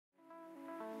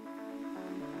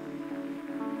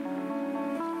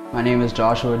My name is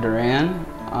Joshua Duran.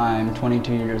 I'm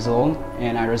 22 years old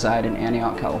and I reside in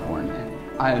Antioch, California.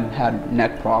 I've had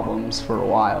neck problems for a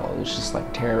while. It was just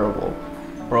like terrible.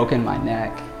 Broken my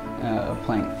neck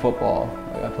playing football.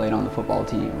 I played on the football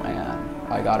team and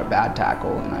I got a bad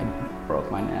tackle and I broke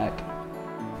my neck.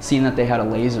 Seeing that they had a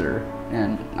laser,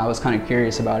 and I was kind of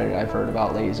curious about it. I've heard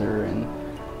about laser and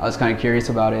I was kind of curious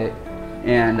about it.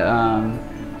 And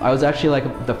I was actually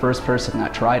like the first person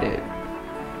that tried it.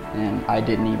 And I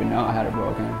didn't even know I had it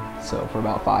broken. So for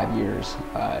about 5 years,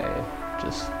 I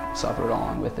just suffered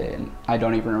on with it. And I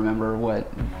don't even remember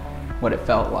what it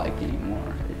felt like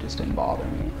anymore. It just didn't bother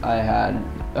me. I had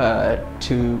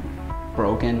two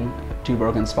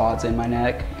broken spots in my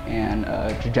neck and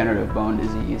degenerative bone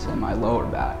disease in my lower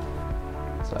back.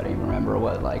 So I didn't even remember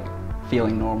what like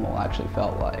feeling normal actually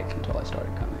felt like until I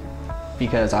started coming.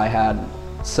 Because I had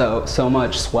so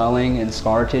much swelling and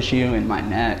scar tissue in my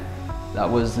neck. That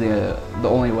was the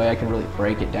only way I could really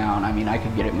break it down. I mean, I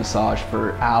could get it massaged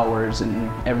for hours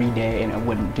and every day and it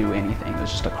wouldn't do anything. It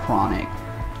was just a chronic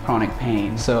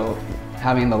pain. So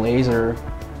having the laser,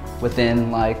 within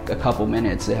like a couple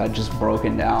minutes, it had just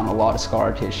broken down a lot of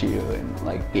scar tissue and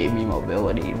like gave me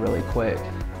mobility really quick.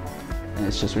 And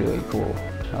it's just really cool.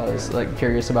 I was like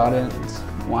curious about it.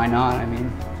 Why not? I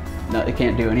mean, no, it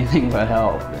can't do anything but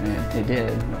help, and it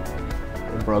did.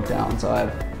 It broke down, so I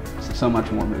have so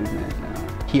much more movement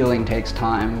now. Healing takes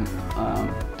time.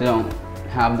 Don't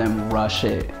have them rush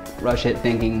it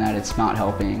thinking that it's not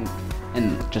helping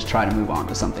and just try to move on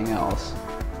to something else.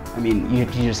 I mean, you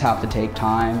just have to take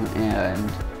time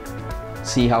and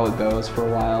see how it goes for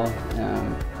a while.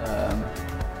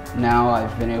 Now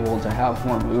I've been able to have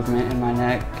more movement in my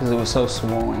neck because it was so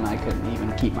swollen I couldn't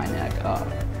even keep my neck up.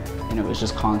 And it was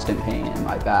just constant pain in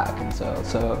my back. And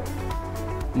so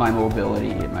my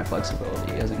mobility and my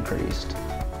flexibility has increased,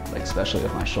 like especially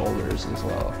with my shoulders as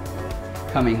well.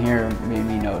 Coming here made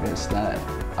me notice that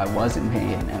I was in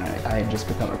pain and I had just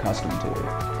become accustomed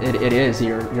to it. It is,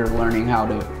 you're learning how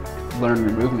to learn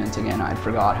your movements again. I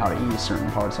forgot how to use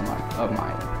certain parts of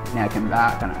my neck and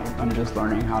back, and I'm just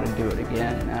learning how to do it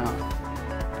again now.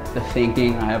 The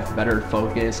thinking, I have better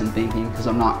focus and thinking because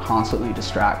I'm not constantly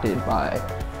distracted by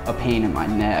a pain in my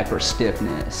neck or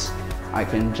stiffness. I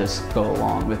can just go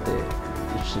along with it.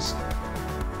 It's just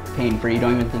pain-free. You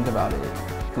don't even think about it.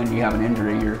 When you have an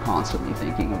injury, you're constantly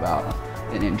thinking about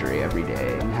an injury every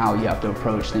day and how you have to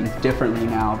approach things differently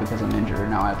now because I'm injured.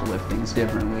 Now I have to lift things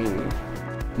differently.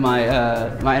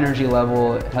 My energy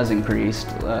level has increased.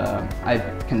 I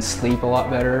can sleep a lot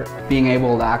better. Being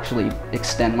able to actually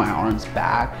extend my arms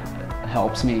back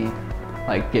helps me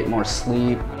like get more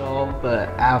sleep. But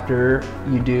after,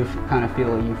 you do kind of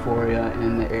feel a euphoria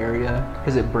in the area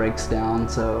because it breaks down.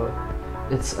 So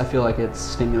I feel like it's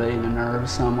stimulating the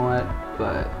nerves somewhat,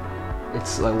 but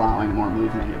it's allowing more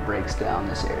movement. It breaks down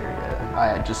this area. I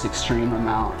had just extreme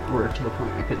amount where to the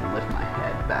point I couldn't lift my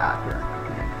head back or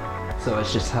anything. So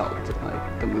it's just helped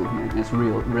like the movement. It's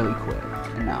really quick.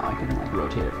 And now I can like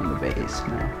rotate it from the base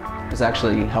now. It's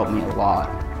actually helped me a lot,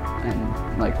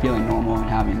 and like feeling normal and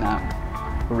having that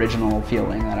original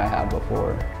feeling that I had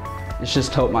before. It's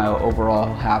just helped my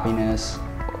overall happiness,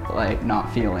 like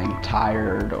not feeling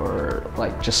tired or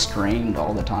like just strained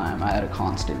all the time. I had a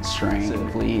constant strain.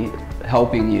 Simply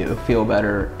helping you feel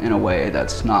better in a way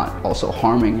that's not also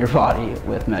harming your body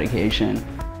with medication.